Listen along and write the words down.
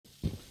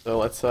So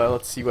let's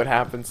see what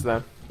happens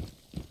then.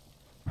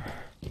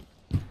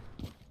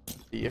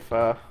 See if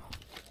go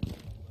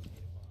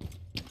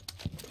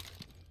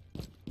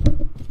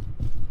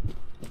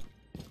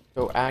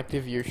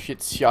active your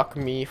shit suck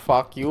me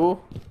fuck you.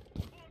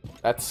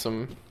 That's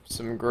some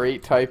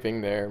great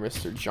typing there,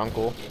 Mr.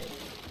 Junkle.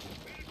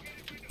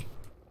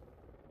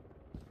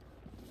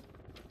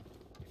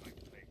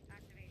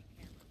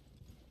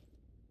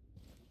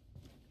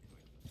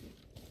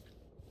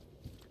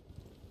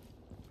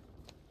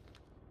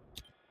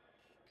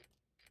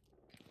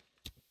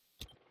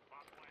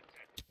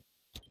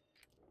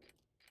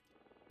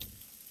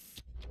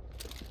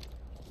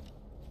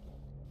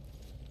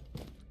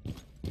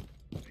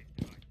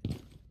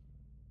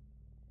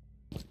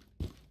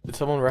 Did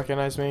someone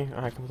recognize me?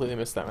 I completely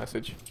missed that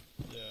message.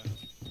 Yeah,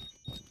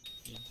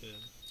 he did.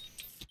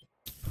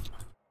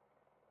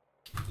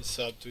 He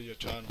subbed to your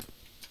channel.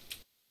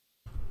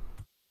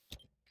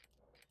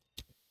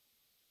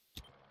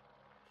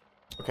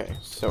 Okay,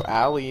 so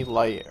alley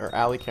light or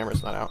alley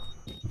camera's not out.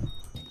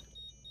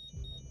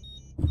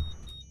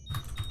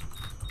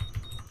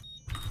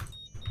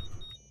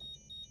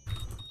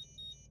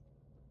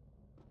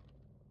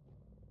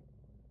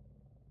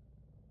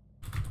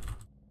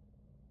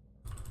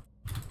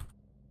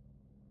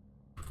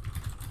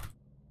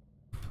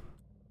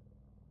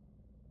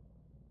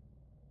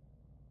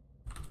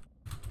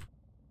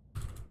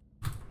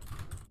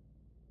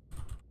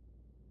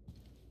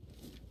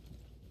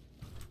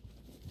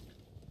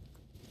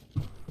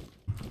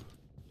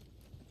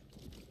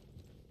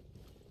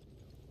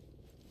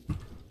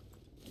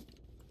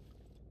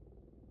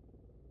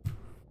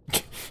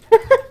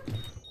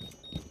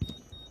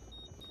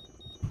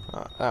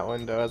 That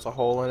window has a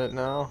hole in it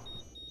now.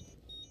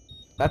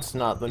 That's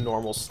not the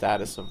normal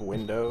status of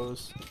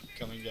windows.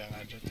 Coming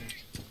garage, I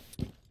think.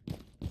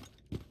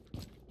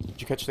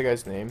 Did you catch the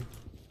guy's name?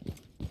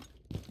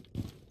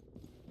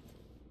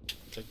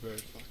 Take bird,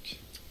 fuck.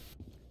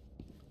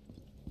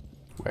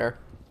 Where?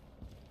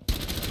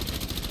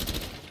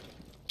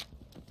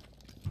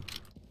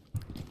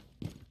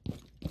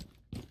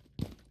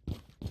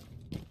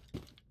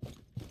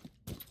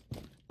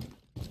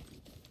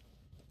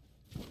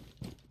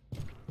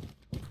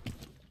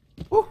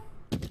 Woo!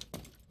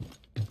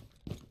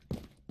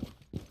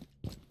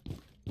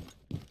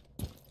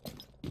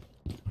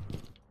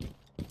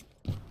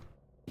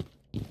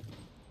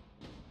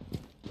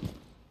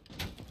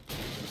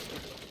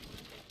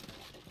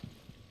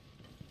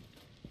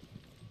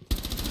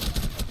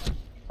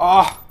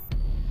 Ah!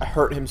 I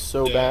hurt him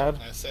so Yeah, bad.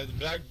 I said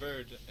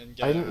blackbird and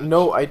I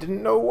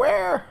didn't know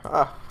where.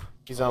 Ah,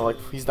 he's down to like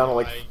he's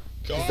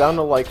down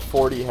to like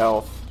 40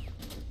 health.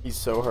 He's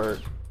so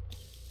hurt.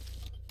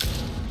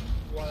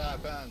 What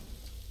happened?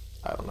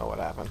 I don't know what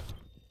happened.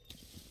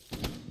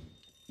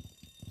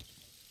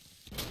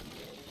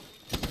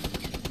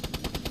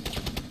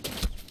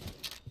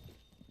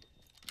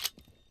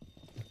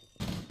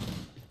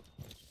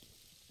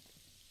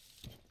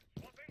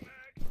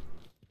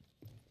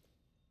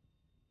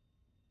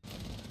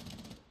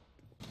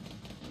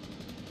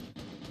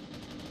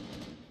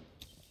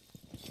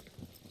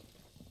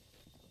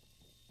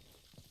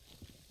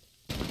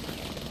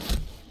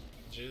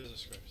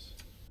 Jesus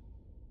Christ.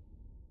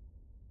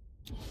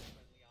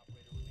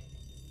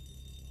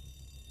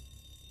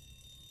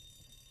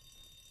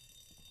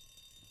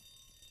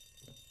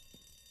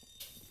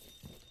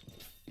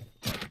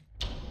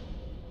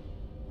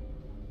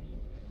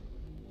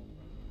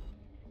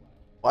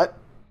 What?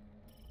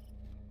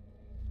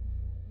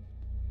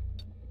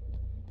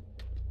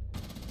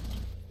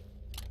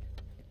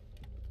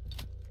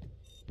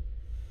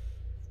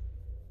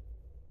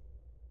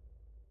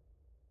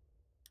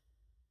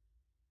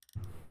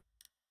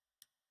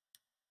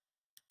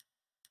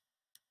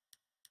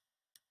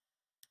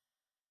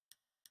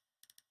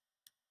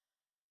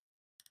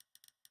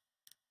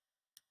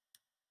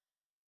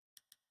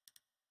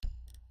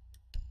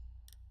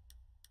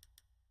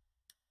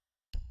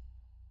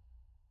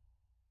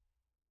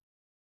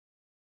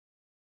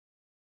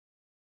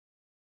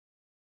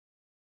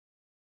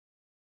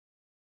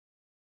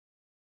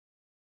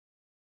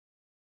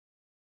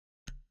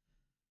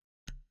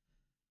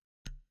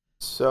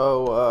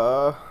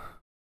 So,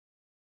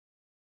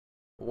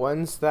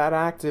 when's that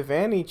active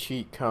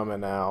anti-cheat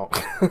coming out?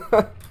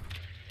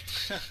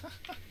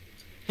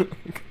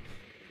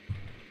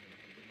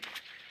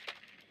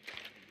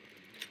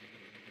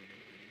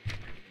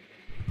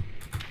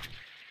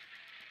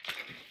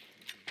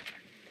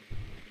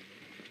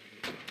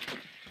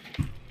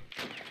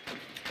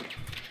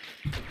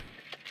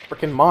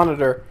 Frickin'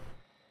 monitor.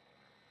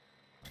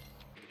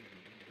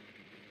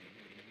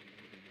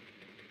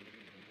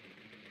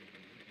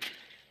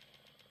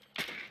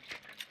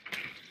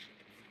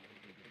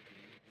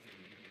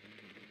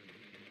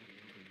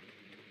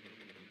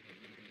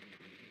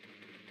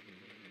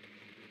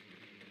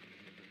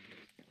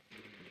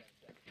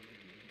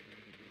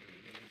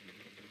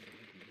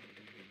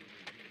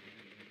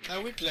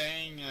 Are we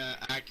playing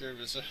hacker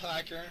versus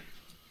hacker?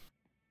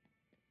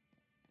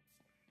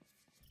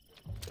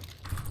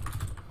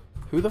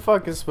 Who the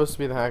fuck is supposed to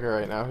be the hacker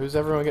right now? Who's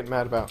everyone getting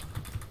mad about?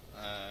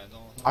 Don't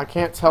know. I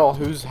can't tell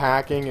who's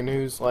hacking and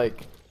who's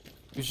like,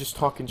 who's just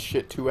talking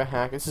shit to a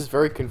hack. This is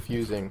very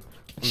confusing.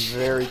 I'm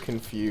very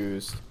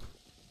confused.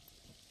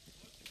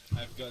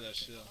 I've got a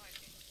shield.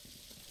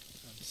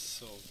 I'm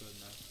so good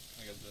now.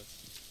 I got this.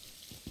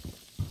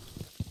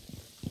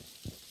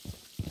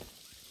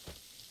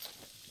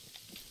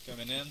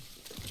 Coming in.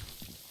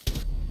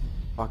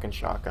 Fucking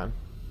shotgun.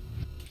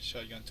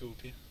 Shotgun 2 OP.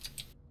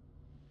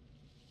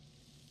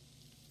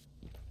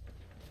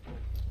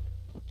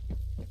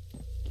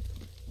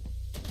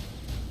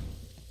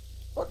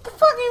 What the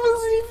fuck?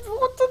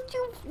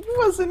 He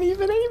wasn't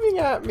even aiming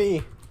at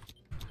me.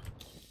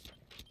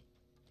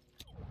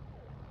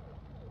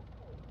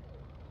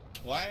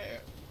 Why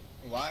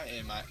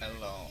am I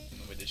alone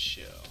with this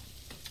show?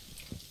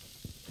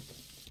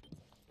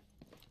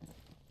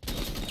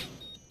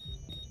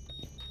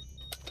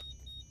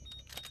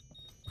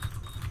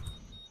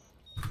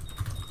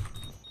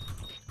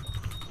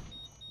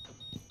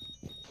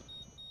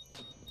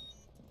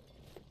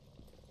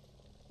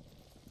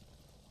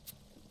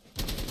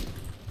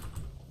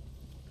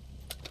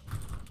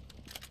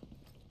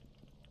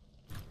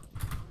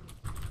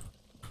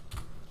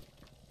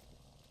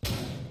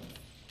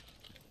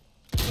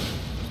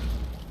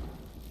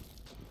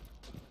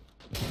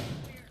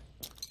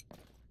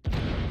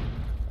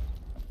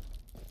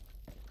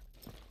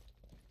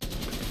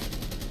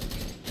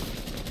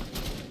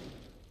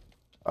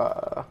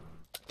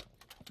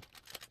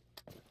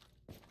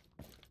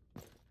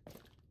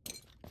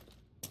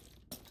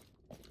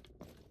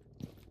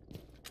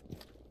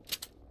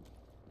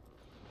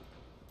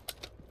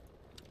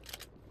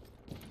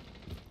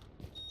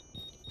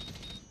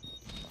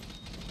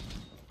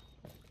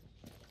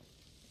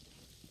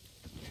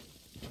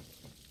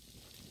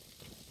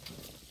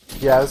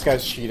 Yeah, this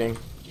guy's cheating.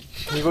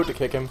 Can you vote to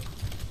kick him?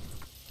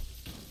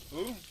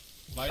 Who?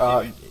 My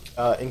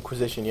teammate?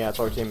 Inquisition, yeah, it's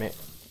our teammate.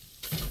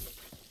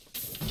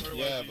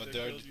 Yeah, but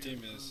the other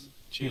team is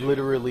He cheating.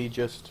 literally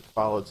just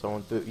followed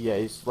someone through. Yeah,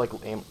 he's like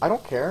aim. I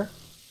don't care.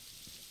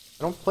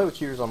 I don't play with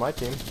cheaters on my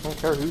team. I don't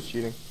care who's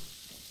cheating.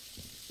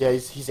 Yeah,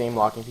 he's aim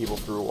locking people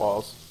through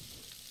walls.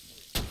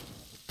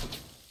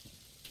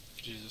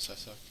 Jesus, I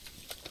suck.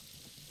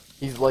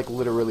 He's like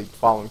literally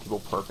following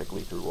people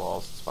perfectly through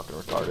walls. It's fucking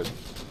retarded.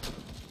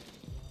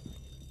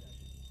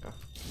 Yeah.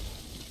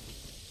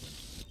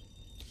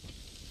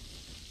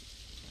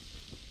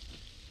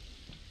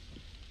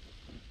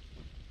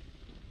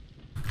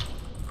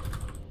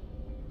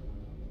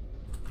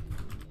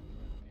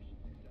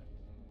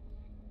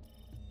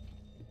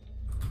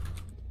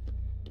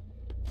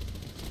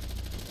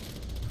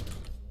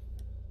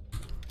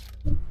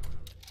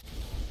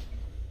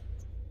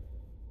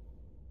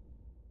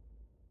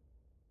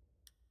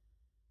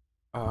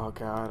 Oh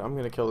god, I'm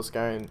gonna kill this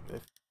guy and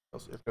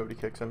if nobody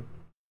kicks him.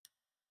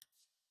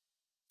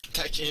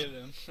 I killed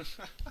him.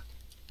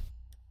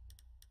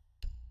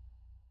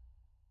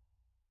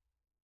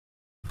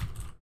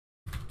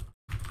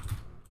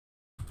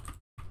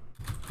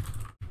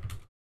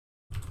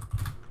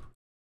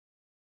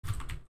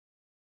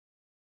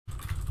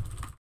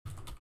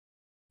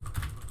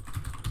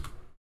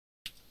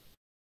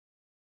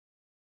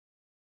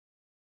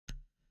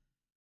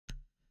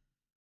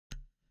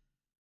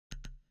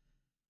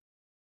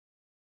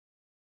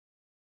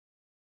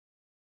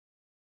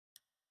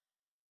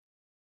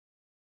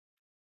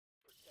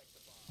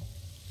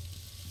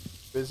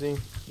 Busy.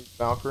 He's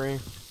Valkyrie.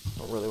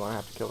 Don't really want to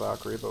have to kill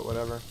Valkyrie, but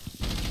whatever.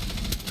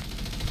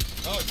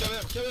 Oh, kill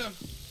him! Kill him!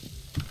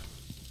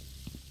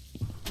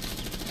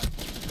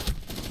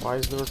 Why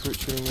is the recruit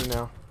shooting me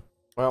now?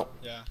 Well,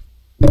 Yeah.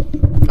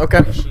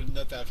 okay. You should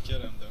not have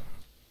killed him though.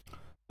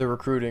 The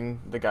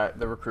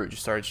recruit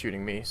just started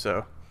shooting me,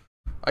 so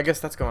I guess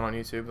that's going on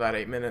YouTube, about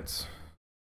 8 minutes.